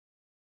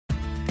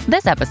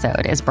This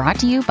episode is brought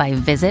to you by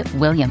Visit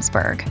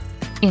Williamsburg.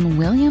 In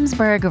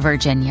Williamsburg,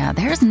 Virginia,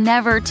 there's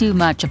never too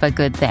much of a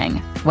good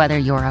thing. Whether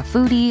you're a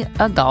foodie,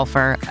 a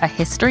golfer, a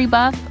history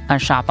buff, a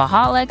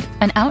shopaholic,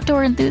 an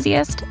outdoor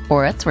enthusiast,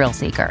 or a thrill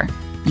seeker,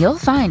 you'll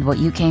find what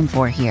you came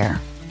for here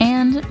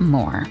and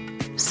more.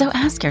 So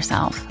ask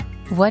yourself,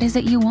 what is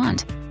it you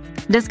want?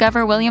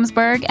 Discover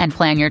Williamsburg and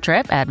plan your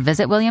trip at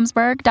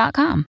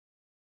visitwilliamsburg.com.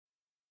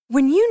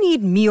 When you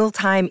need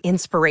mealtime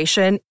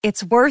inspiration,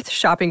 it's worth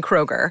shopping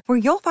Kroger, where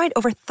you'll find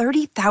over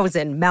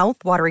 30,000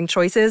 mouth-watering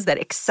choices that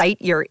excite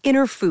your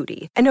inner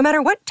foodie. And no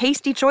matter what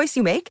tasty choice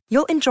you make,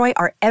 you'll enjoy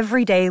our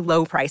everyday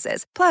low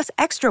prices, plus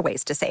extra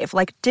ways to save,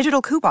 like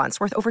digital coupons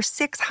worth over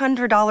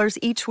 $600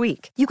 each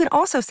week. You can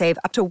also save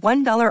up to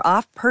 $1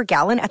 off per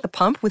gallon at the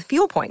pump with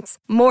fuel points.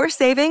 More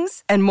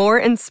savings and more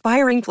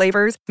inspiring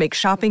flavors make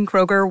shopping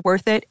Kroger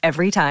worth it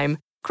every time.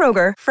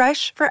 Kroger,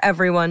 fresh for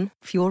everyone.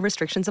 Fuel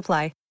restrictions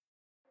apply.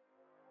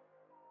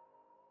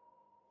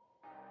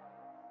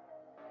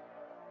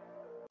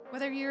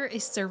 Whether you're a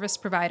service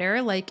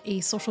provider like a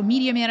social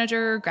media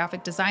manager,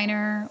 graphic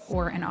designer,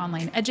 or an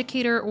online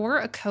educator or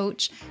a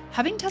coach,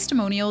 having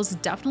testimonials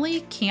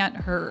definitely can't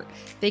hurt.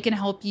 They can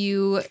help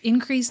you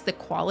increase the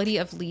quality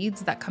of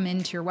leads that come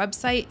into your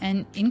website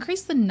and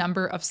increase the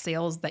number of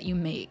sales that you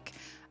make.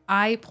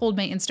 I polled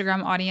my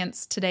Instagram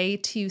audience today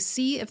to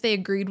see if they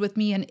agreed with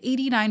me, and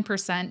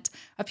 89%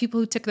 of people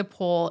who took the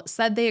poll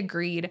said they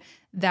agreed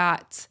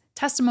that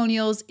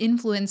testimonials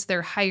influence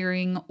their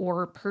hiring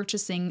or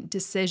purchasing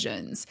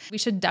decisions. We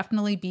should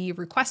definitely be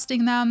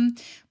requesting them,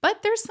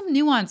 but there's some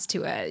nuance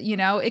to it. You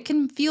know, it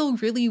can feel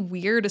really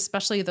weird,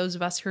 especially those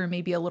of us who are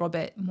maybe a little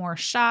bit more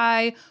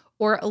shy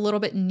or a little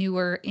bit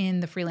newer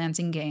in the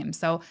freelancing game.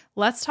 So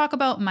let's talk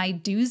about my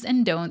do's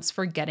and don'ts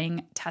for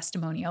getting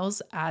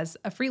testimonials as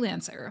a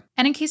freelancer.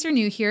 And in case you're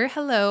new here,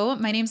 hello,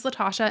 my name's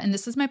Latasha, and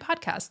this is my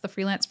podcast, the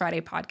Freelance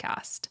Friday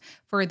podcast.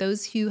 For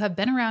those who have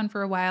been around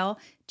for a while,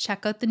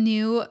 check out the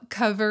new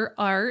cover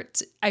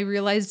art. I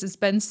realized it's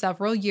been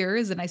several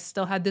years and I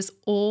still had this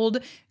old,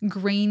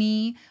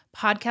 grainy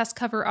podcast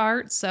cover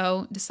art,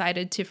 so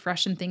decided to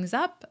freshen things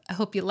up. I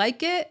hope you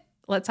like it.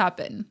 Let's hop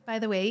in. By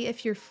the way,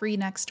 if you're free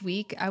next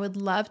week, I would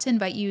love to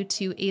invite you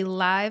to a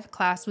live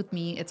class with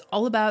me. It's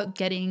all about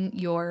getting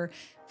your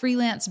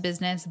freelance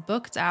business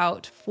booked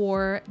out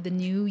for the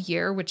new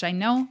year, which I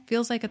know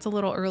feels like it's a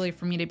little early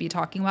for me to be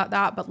talking about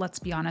that, but let's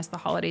be honest, the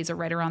holidays are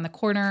right around the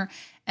corner,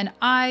 and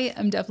I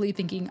am definitely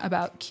thinking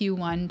about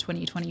Q1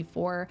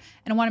 2024,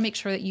 and I want to make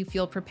sure that you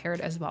feel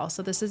prepared as well.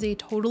 So this is a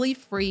totally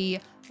free,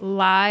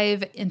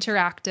 live,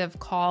 interactive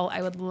call.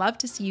 I would love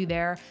to see you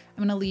there.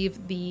 I'm going to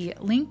leave the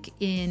link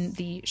in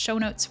the show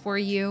notes for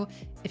you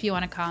if you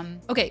want to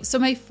come. Okay, so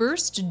my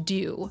first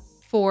do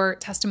for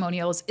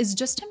testimonials is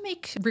just to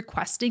make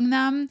requesting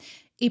them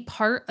a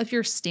part of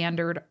your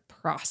standard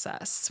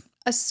process.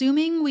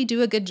 Assuming we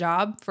do a good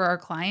job for our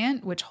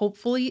client, which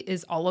hopefully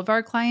is all of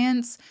our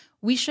clients,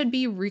 we should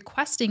be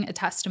requesting a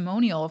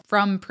testimonial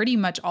from pretty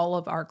much all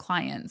of our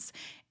clients.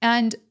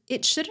 And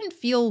it shouldn't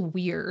feel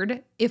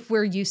weird if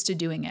we're used to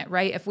doing it,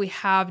 right? If we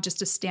have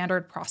just a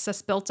standard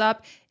process built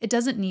up, it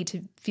doesn't need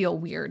to feel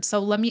weird. So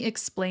let me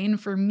explain.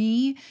 For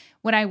me,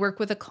 when I work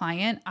with a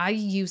client, I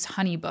use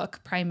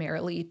HoneyBook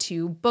primarily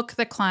to book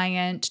the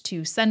client,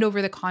 to send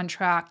over the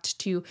contract,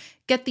 to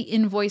get the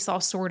invoice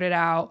all sorted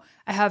out.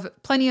 I have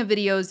plenty of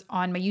videos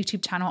on my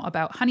YouTube channel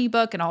about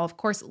HoneyBook, and I'll of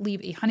course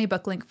leave a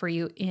HoneyBook link for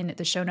you in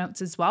the show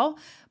notes as well.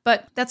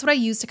 But that's what I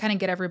use to kind of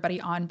get everybody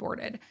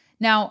onboarded.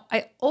 Now,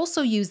 I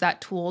also use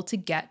that tool to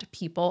get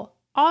people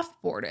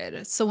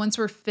offboarded. So once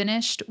we're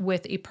finished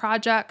with a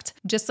project,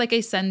 just like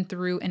I send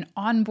through an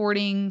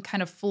onboarding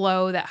kind of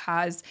flow that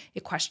has a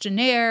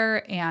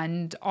questionnaire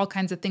and all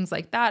kinds of things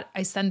like that,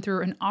 I send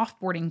through an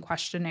offboarding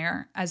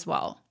questionnaire as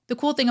well. The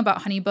cool thing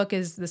about HoneyBook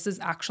is this is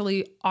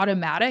actually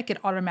automatic.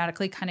 It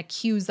automatically kind of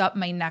queues up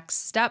my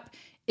next step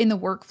in the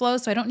workflow,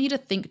 so I don't need to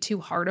think too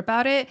hard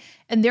about it,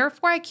 and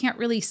therefore I can't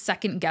really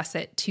second guess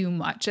it too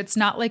much. It's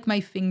not like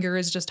my finger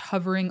is just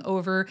hovering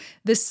over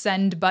the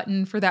send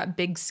button for that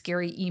big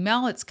scary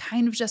email. It's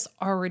kind of just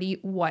already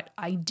what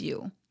I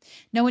do.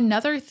 Now,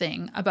 another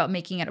thing about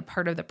making it a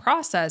part of the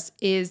process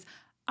is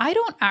I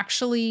don't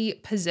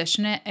actually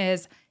position it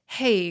as,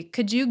 hey,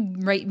 could you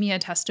write me a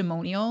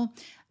testimonial?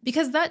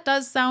 Because that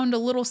does sound a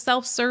little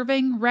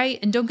self-serving, right?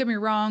 And don't get me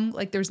wrong,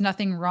 like there's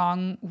nothing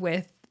wrong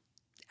with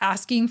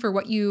asking for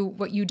what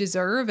you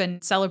deserve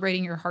and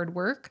celebrating your hard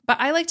work. But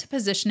I like to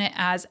position it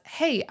as,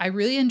 hey, I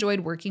really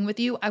enjoyed working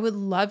with you. I would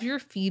love your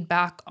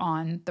feedback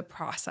on the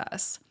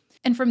process.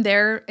 And from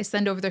there, I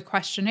send over the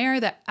questionnaire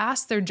that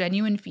asks their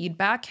genuine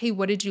feedback. Hey,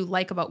 what did you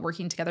like about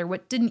working together?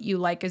 What didn't you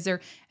like? Is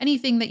there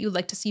anything that you'd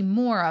like to see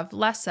more of,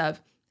 less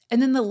of?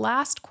 And then the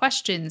last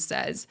question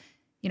says,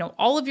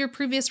 all of your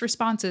previous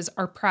responses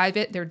are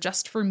private. They're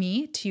just for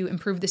me to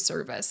improve the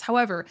service.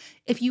 However,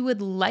 if you would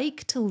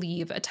like to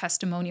leave a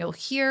testimonial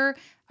here,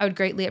 I would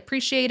greatly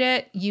appreciate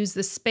it. Use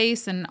this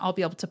space and I'll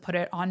be able to put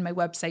it on my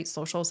website,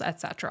 socials,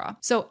 etc.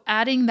 So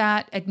adding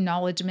that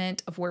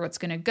acknowledgement of where it's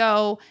going to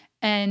go,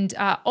 and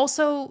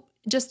also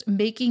just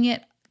making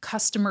it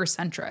customer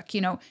centric,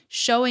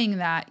 showing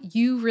that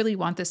you really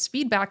want this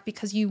feedback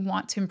because you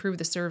want to improve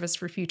the service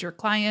for future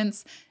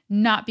clients,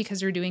 not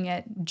because you're doing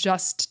it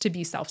just to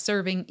be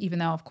self-serving, even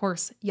though, of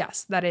course,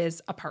 yes, that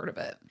is a part of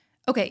it.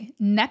 Okay,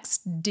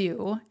 next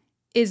do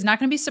is not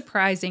going to be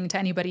surprising to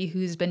anybody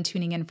who's been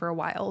tuning in for a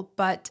while,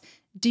 but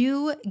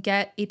do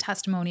get a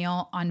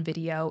testimonial on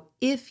video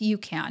if you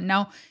can.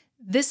 Now,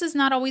 this is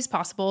not always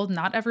possible.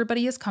 Not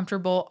everybody is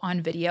comfortable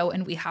on video,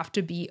 and we have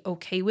to be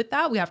okay with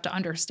that. We have to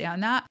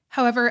understand that.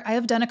 However, I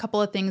have done a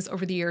couple of things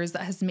over the years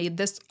that has made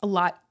this a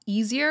lot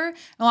easier and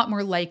a lot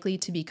more likely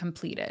to be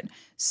completed.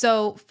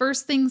 So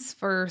first things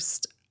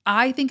first,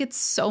 I think it's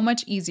so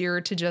much easier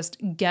to just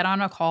get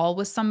on a call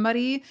with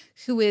somebody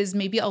who is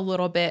maybe a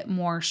little bit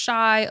more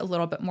shy, a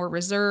little bit more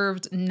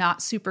reserved,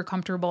 not super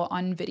comfortable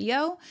on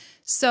video.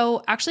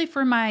 So actually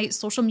for my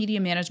social media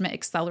management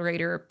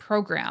accelerator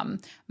program,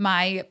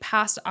 my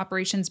past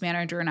operations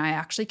manager and I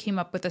actually came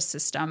up with a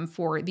system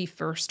for the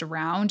first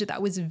round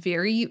that was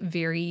very,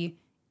 very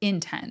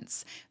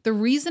intense. The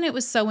reason it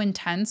was so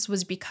intense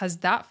was because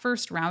that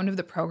first round of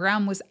the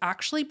program was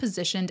actually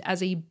positioned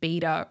as a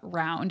beta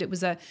round. It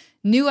was a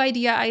new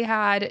idea I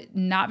had.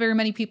 Not very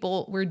many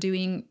people were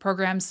doing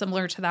programs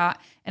similar to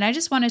that. And I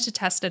just wanted to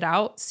test it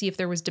out, see if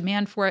there was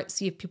demand for it,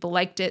 see if people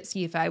liked it,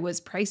 see if I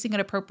was pricing it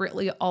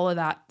appropriately, all of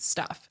that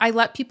stuff. I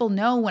let people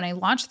know when I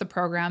launched the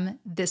program,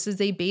 this is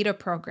a beta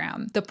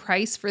program. The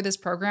price for this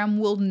program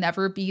will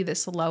never be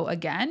this low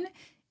again.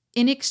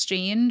 In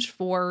exchange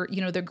for,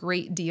 the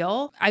great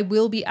deal, I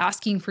will be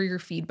asking for your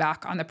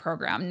feedback on the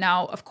program.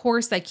 Now, of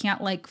course, I can't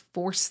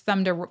force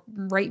them to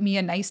write me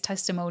a nice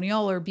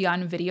testimonial or be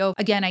on video.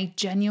 Again, I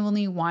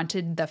genuinely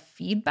wanted the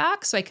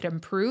feedback so I could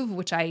improve,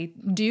 which I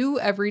do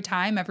every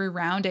time, every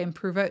round. I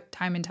improve it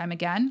time and time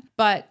again.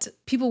 But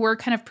people were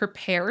kind of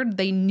prepared.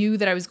 They knew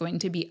that I was going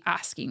to be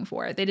asking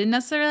for it. They didn't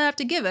necessarily have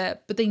to give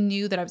it, but they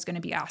knew that I was going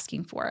to be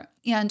asking for it.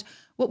 And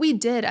what we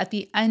did at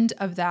the end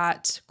of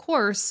that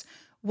course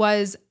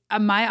was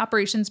my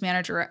operations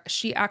manager,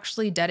 she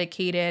actually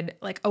dedicated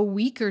a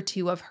week or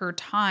two of her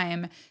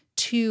time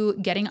to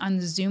getting on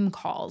Zoom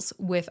calls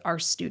with our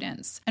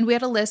students. And we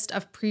had a list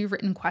of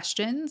pre-written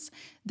questions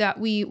that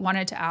we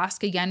wanted to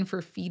ask, again,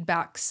 for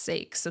feedback's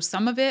sake. So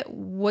some of it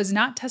was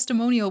not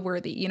testimonial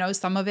worthy.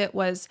 Some of it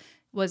was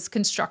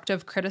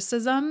constructive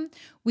criticism.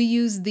 We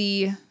use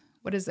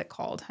what is it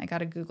called? I got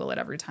to Google it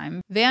every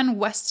time. Van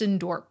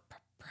Westendorp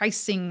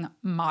pricing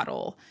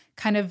model,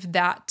 kind of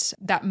that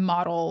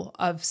model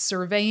of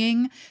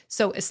surveying.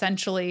 So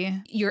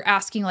essentially, you're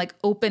asking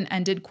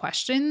open-ended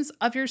questions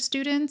of your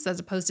students as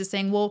opposed to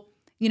saying, well,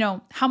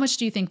 how much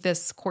do you think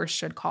this course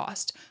should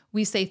cost?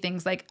 We say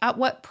things like, at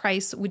what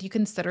price would you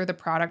consider the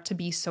product to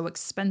be so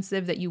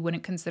expensive that you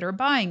wouldn't consider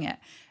buying it?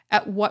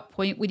 At what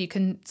point would you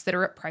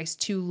consider it priced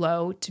too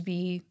low to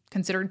be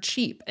considered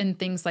cheap? And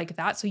things like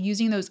that. So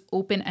using those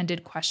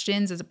open-ended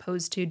questions as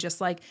opposed to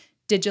just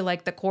did you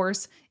like the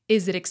course?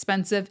 Is it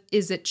expensive?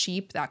 Is it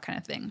cheap? That kind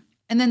of thing.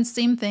 And then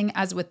same thing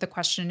as with the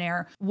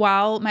questionnaire.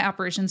 While my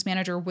operations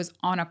manager was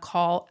on a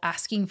call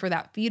asking for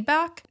that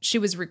feedback, she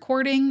was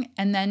recording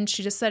and then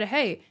she just said,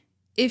 hey,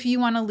 if you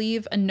want to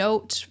leave a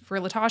note for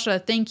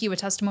Latasha, thank you, a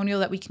testimonial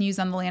that we can use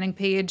on the landing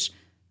page,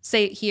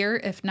 say it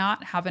here. If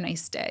not, have a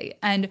nice day.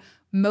 And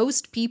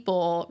most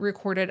people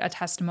recorded a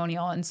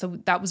testimonial. And so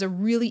that was a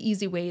really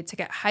easy way to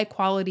get high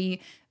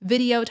quality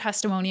video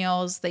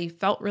testimonials. They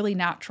felt really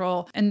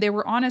natural and they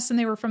were honest and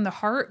they were from the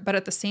heart. But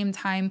at the same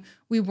time,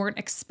 we weren't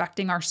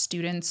expecting our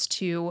students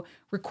to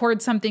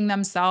record something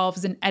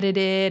themselves and edit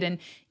it. And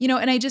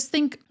I just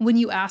think when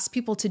you ask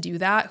people to do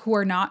that who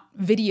are not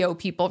video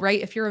people, right?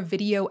 If you're a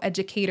video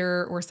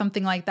educator or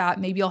something like that,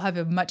 maybe you'll have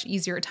a much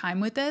easier time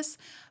with this.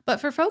 But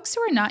for folks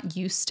who are not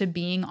used to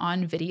being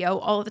on video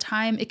all the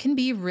time, it can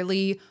be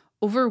really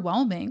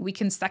overwhelming. We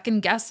can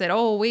second guess it.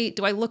 Oh, wait,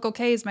 do I look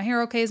okay? Is my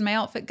hair okay? Is my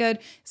outfit good?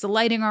 Is the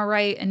lighting all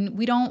right? And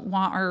we don't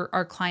want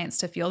our clients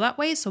to feel that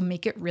way. So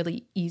make it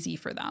really easy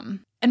for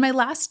them. And my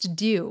last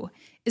do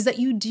is that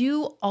you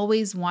do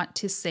always want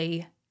to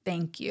say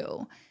thank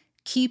you.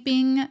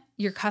 Keeping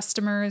your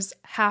customers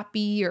happy,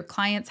 your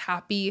clients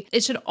happy,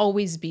 it should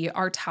always be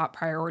our top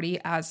priority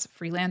as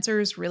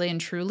freelancers, really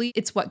and truly.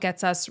 It's what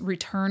gets us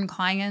return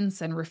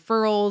clients and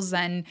referrals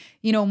and,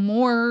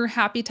 more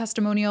happy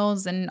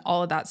testimonials and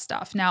all of that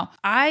stuff. Now,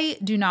 I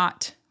do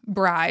not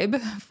bribe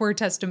for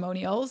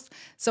testimonials.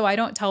 So I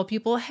don't tell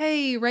people,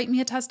 hey, write me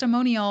a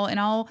testimonial and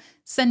I'll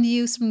send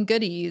you some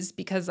goodies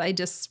because I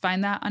just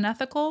find that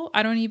unethical.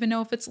 I don't even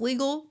know if it's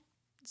legal.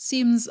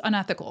 Seems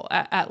unethical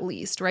at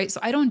least, right?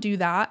 So I don't do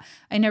that.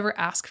 I never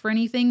ask for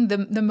anything.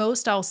 The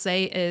most I'll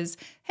say is,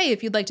 hey,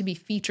 if you'd like to be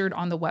featured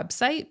on the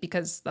website,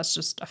 because that's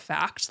just a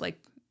fact,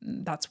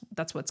 that's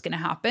what's going to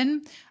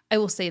happen, I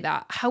will say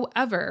that.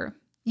 However,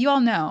 you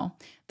all know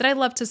that I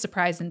love to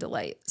surprise and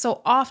delight.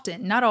 So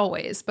often, not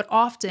always, but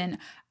often,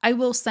 I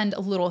will send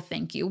a little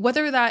thank you,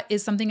 whether that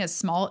is something as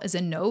small as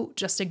a note,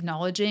 just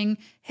acknowledging,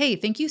 hey,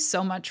 thank you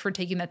so much for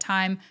taking the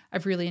time.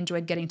 I've really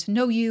enjoyed getting to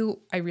know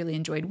you. I really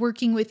enjoyed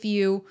working with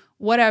you,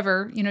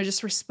 whatever,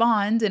 just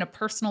respond in a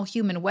personal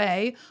human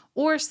way.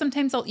 Or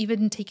sometimes I'll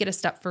even take it a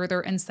step further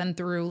and send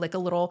through like a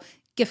little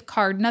gift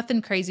card,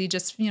 nothing crazy,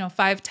 just,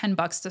 $5-10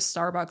 to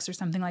Starbucks or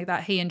something like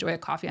that. Hey, enjoy a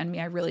coffee on me.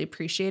 I really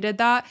appreciated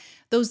that.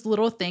 Those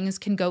little things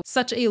can go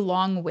such a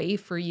long way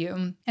for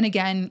you. And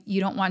again,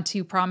 you don't want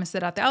to promise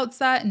it at the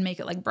outset and make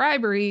it like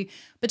bribery,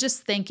 but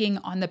just thanking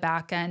on the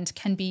back end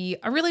can be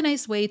a really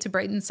nice way to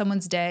brighten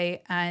someone's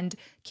day and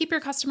keep your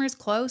customers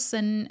close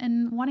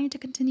and wanting to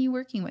continue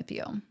working with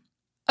you.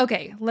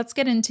 Okay, let's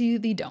get into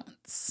the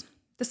don'ts.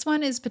 This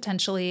one is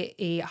potentially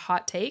a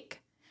hot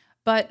take,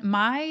 but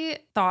my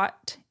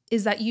thought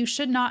is that you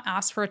should not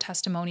ask for a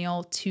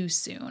testimonial too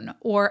soon,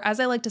 or as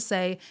I like to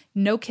say,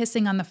 no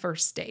kissing on the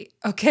first date,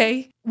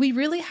 okay? We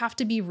really have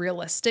to be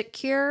realistic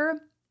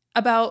here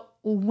about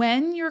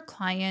when your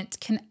client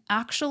can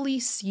actually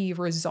see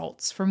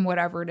results from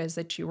whatever it is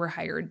that you were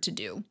hired to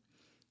do.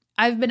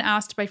 I've been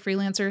asked by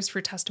freelancers for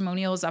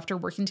testimonials after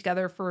working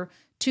together for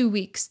 2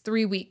 weeks,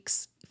 3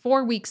 weeks,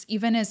 4 weeks,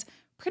 even is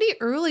pretty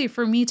early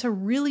for me to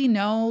really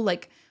know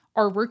like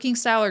our working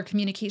style or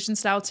communication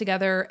style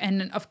together.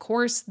 And of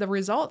course, the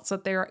results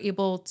that they're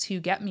able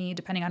to get me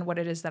depending on what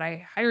it is that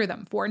I hire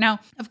them for. Now,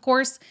 of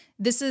course,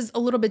 this is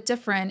a little bit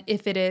different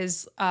if it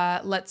is,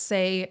 let's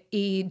say,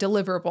 a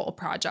deliverable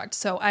project.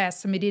 So I asked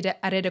somebody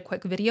to edit a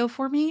quick video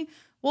for me.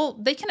 Well,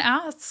 they can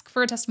ask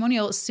for a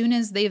testimonial as soon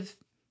as they've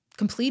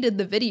completed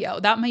the video.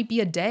 That might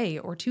be a day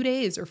or 2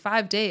 days or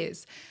 5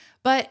 days.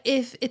 But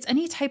if it's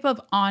any type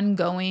of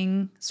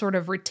ongoing sort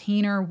of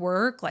retainer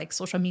work like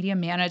social media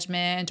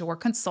management or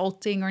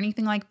consulting or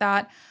anything like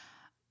that,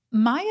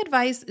 my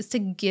advice is to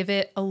give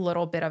it a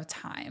little bit of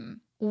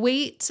time.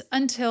 Wait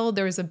until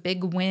there's a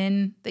big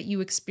win that you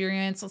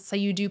experience. Let's say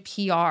you do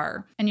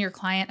PR and your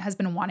client has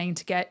been wanting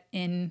to get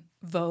in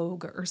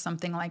Vogue or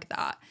something like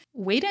that.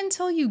 Wait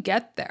until you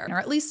get there, or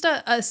at least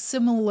a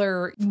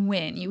similar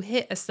win. You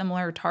hit a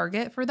similar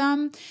target for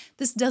them.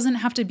 This doesn't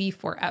have to be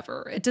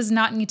forever. It does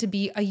not need to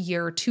be a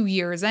year, 2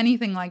 years,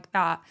 anything like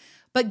that.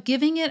 But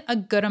giving it a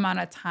good amount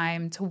of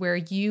time to where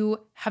you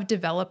have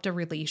developed a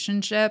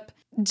relationship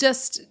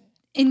just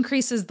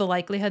increases the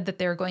likelihood that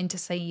they're going to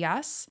say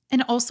yes,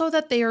 and also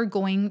that they are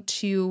going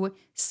to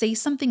say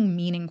something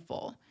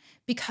meaningful.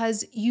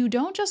 Because you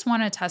don't just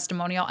want a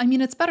testimonial. I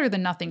mean, it's better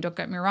than nothing, don't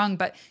get me wrong,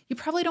 but you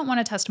probably don't want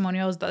a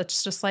testimonial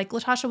that's just like,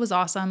 Latasha was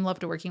awesome,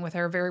 loved working with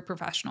her, very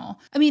professional.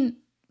 I mean,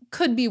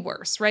 could be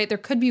worse, right? There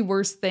could be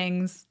worse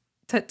things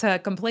to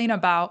complain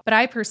about, but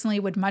I personally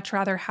would much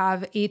rather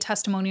have a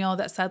testimonial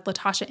that said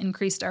Latasha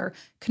increased our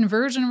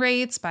conversion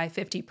rates by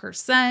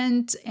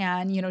 50%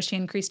 and, she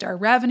increased our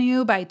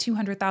revenue by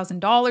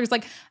 $200,000.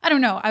 Like, I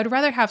don't know. I would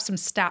rather have some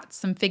stats,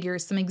 some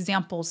figures, some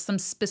examples, some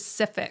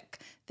specific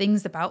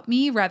things about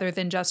me rather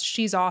than just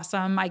she's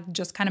awesome. I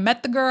just kind of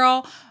met the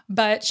girl,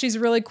 but she's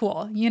really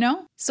cool,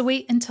 So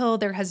wait until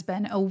there has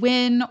been a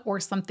win or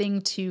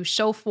something to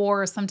show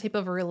for, some type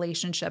of a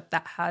relationship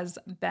that has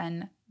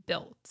been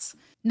built.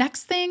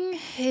 Next thing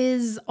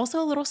is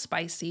also a little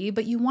spicy,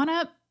 but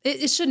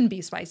it shouldn't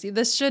be spicy.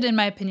 This should, in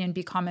my opinion,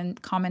 be common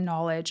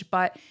knowledge,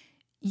 but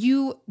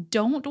you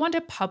don't want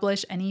to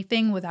publish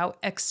anything without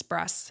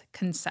express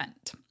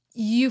consent.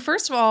 You,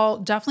 first of all,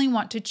 definitely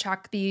want to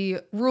check the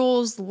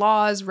rules,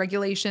 laws,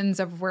 regulations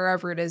of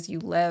wherever it is you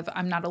live.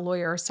 I'm not a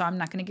lawyer, so I'm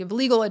not going to give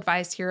legal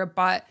advice here,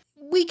 but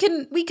we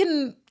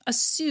can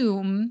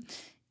assume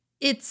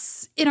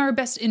it's in our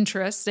best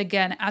interest.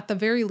 Again, at the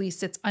very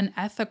least, it's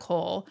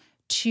unethical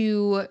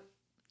to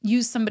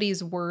use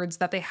somebody's words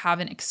that they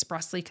haven't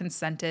expressly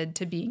consented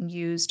to being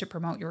used to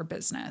promote your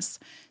business.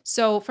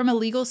 So from a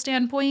legal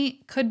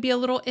standpoint, could be a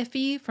little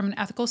iffy. From an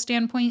ethical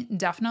standpoint,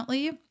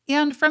 definitely.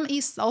 And from a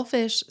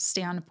selfish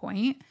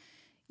standpoint,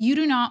 you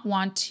do not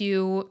want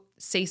to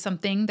say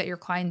something that your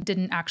client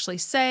didn't actually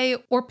say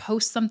or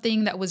post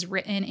something that was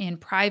written in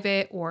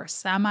private or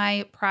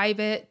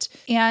semi-private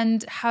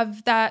and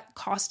have that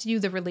cost you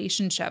the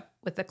relationship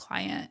with the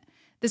client.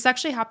 This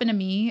actually happened to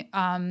me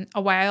a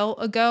while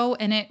ago,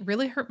 and it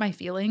really hurt my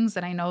feelings.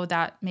 And I know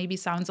that maybe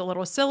sounds a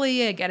little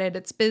silly. I get it.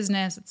 It's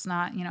business. It's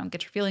not,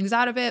 get your feelings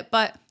out of it.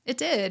 But it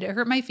did. It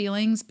hurt my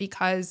feelings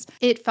because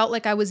it felt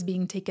like I was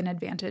being taken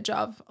advantage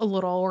of a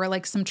little, or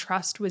like some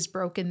trust was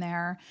broken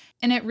there.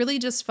 And it really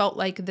just felt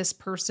like this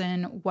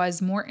person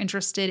was more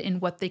interested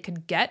in what they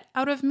could get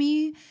out of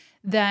me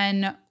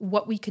than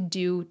what we could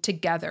do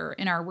together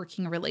in our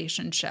working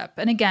relationship.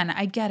 And again,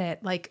 I get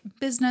it, like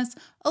business,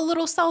 a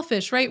little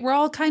selfish, right? We're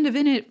all kind of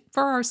in it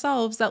for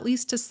ourselves, at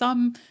least to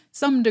some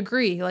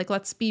degree. Like,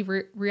 let's be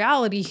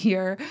reality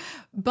here.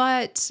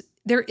 But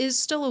there is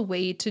still a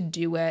way to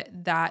do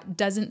it that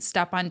doesn't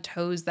step on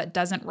toes, that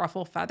doesn't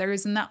ruffle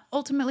feathers, and that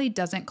ultimately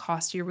doesn't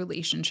cost you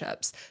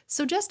relationships.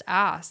 So just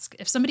ask.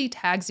 If somebody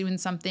tags you in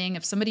something,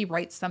 if somebody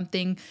writes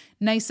something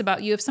nice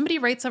about you, if somebody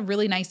writes a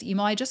really nice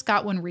email, I just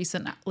got one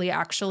recently,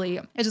 actually.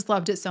 I just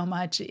loved it so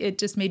much. It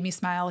just made me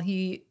smile.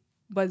 He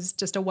was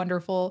just a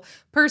wonderful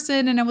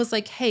person. And I was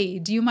like, hey,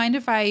 do you mind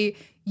if I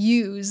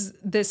use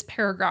this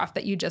paragraph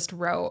that you just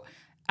wrote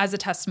as a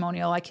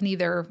testimonial? I can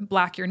either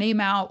black your name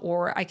out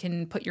or I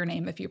can put your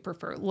name if you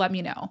prefer. Let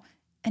me know.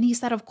 And he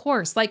said, of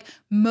course. Like,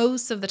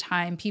 most of the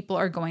time, people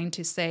are going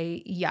to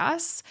say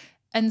yes.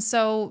 And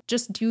so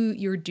just do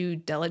your due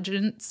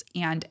diligence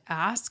and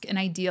ask. And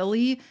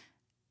ideally,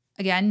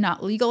 again,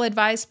 not legal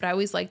advice, but I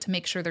always like to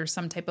make sure there's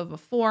some type of a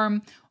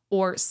form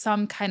or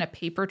some kind of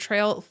paper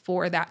trail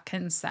for that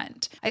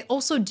consent. I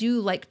also do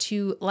like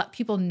to let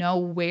people know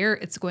where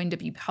it's going to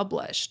be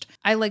published.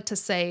 I like to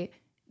say,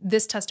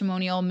 this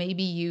testimonial may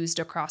be used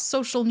across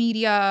social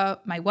media,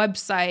 my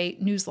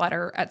website,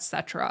 newsletter,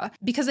 etc.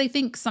 Because I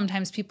think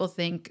sometimes people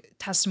think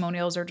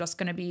testimonials are just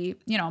going to be,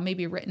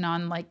 maybe written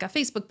on like a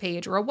Facebook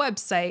page or a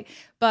website.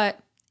 But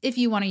if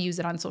you want to use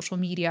it on social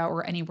media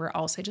or anywhere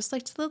else, I just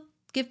like to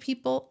give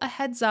people a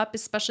heads up,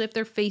 especially if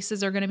their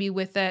faces are going to be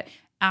with it.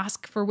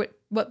 Ask for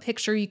what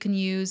picture you can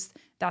use.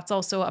 That's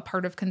also a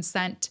part of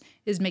consent,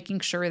 is making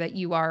sure that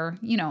you are,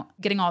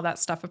 getting all that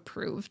stuff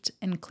approved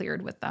and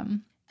cleared with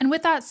them. And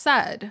with that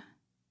said,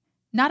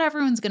 not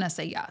everyone's going to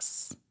say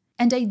yes.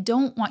 And I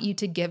don't want you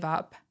to give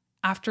up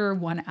after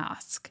one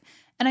ask.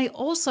 And I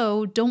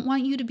also don't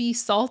want you to be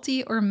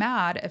salty or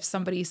mad if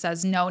somebody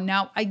says no.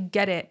 Now, I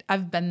get it.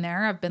 I've been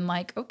there. I've been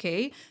like,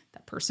 okay,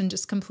 that person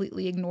just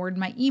completely ignored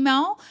my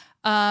email.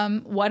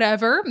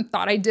 Whatever.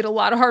 Thought I did a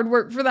lot of hard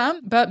work for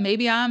them, but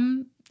maybe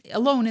I'm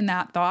alone in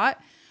that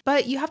thought.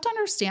 But you have to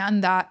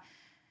understand that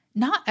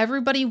not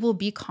everybody will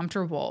be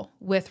comfortable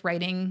with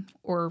writing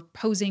or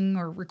posing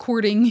or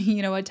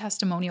recording, a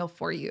testimonial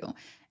for you.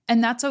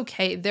 And that's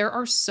okay. There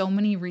are so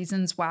many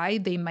reasons why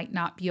they might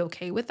not be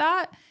okay with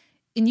that.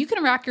 And you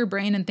can rack your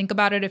brain and think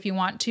about it if you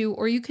want to,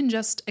 or you can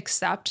just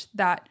accept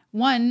that,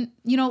 one,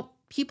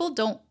 people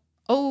don't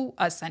owe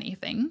us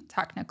anything,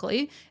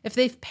 technically. If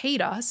they've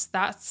paid us,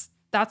 that's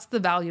the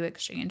value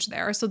exchange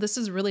there. So this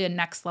is really a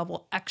next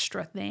level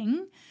extra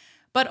thing.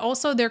 But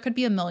also there could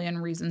be a million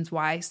reasons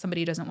why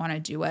somebody doesn't want to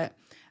do it.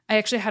 I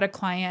actually had a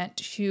client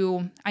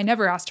who I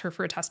never asked her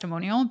for a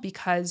testimonial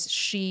because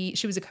she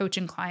was a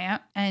coaching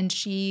client and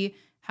she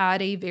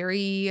had a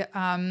very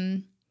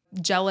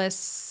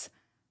jealous,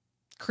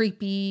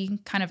 creepy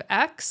kind of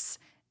ex.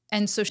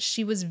 And so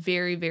she was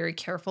very, very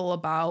careful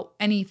about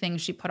anything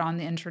she put on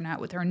the internet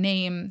with her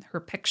name,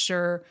 her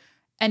picture,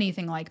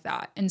 anything like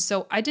that. And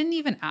so I didn't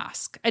even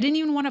ask. I didn't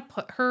even want to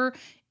put her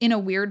in a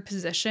weird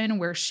position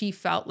where she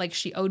felt like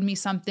she owed me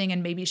something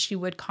and maybe she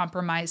would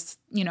compromise,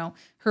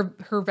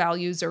 her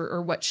values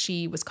or what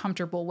she was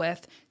comfortable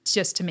with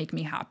just to make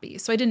me happy.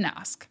 So I didn't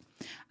ask.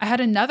 I had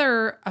a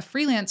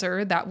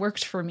freelancer that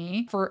worked for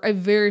me for a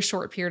very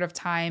short period of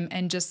time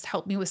and just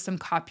helped me with some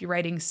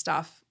copywriting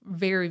stuff,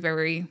 very,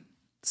 very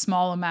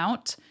small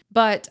amount.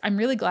 But I'm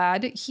really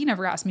glad he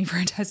never asked me for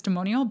a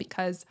testimonial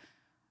because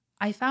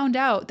I found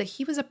out that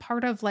he was a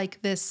part of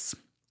this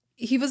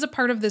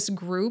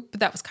group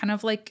that was kind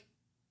of like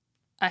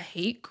a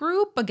hate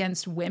group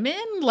against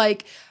women.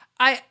 Like,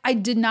 I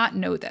did not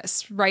know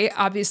this, right?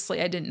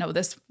 Obviously, I didn't know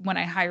this when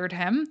I hired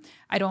him.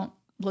 I don't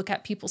look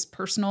at people's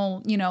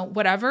personal,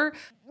 whatever.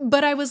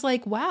 But I was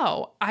like,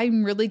 wow,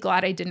 I'm really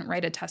glad I didn't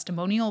write a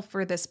testimonial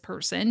for this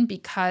person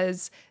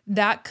because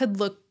that could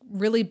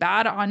really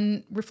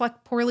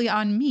reflect poorly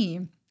on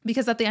me.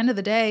 Because at the end of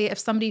the day, if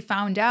somebody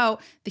found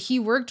out that he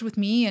worked with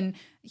me and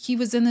he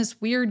was in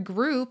this weird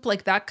group,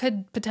 like that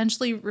could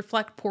potentially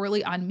reflect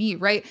poorly on me,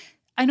 right?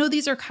 I know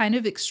these are kind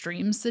of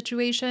extreme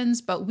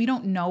situations, but we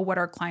don't know what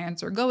our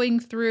clients are going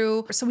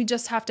through. So we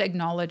just have to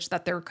acknowledge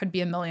that there could be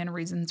a million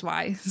reasons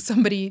why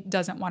somebody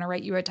doesn't want to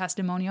write you a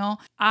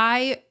testimonial.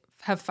 I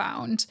have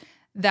found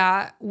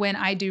that when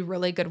I do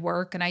really good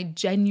work and I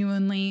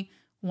genuinely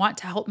want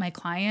to help my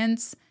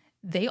clients,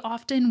 they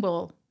often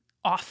will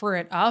offer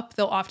it up.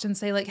 They'll often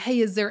say like, hey,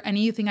 is there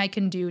anything I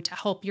can do to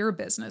help your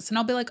business? And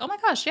I'll be like, oh my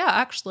gosh, yeah,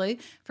 actually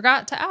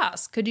forgot to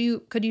ask. Could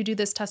you do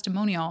this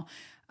testimonial?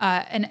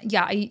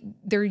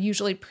 They're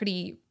usually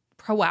pretty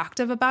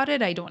proactive about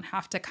it. I don't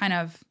have to kind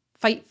of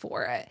fight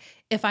for it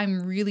if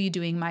I'm really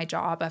doing my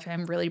job, if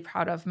I'm really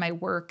proud of my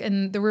work.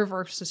 And the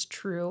reverse is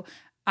true.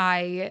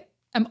 I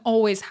am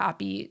always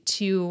happy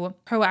to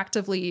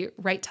proactively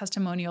write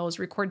testimonials,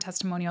 record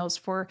testimonials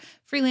for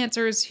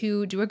freelancers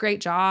who do a great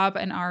job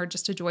and are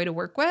just a joy to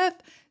work with.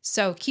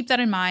 So keep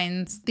that in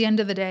mind. At the end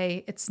of the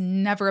day, it's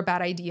never a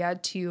bad idea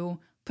to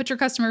put your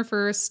customer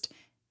first,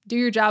 do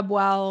your job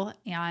well,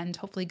 and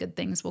hopefully good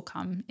things will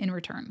come in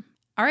return.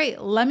 All right,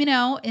 let me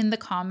know in the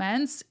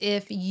comments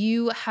if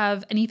you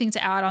have anything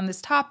to add on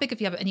this topic,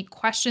 if you have any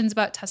questions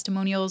about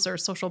testimonials or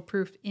social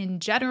proof in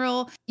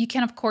general. You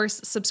can, of course,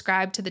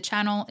 subscribe to the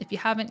channel if you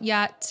haven't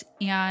yet.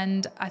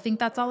 And I think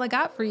that's all I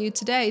got for you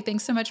today.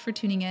 Thanks so much for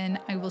tuning in.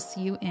 I will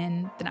see you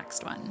in the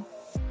next one.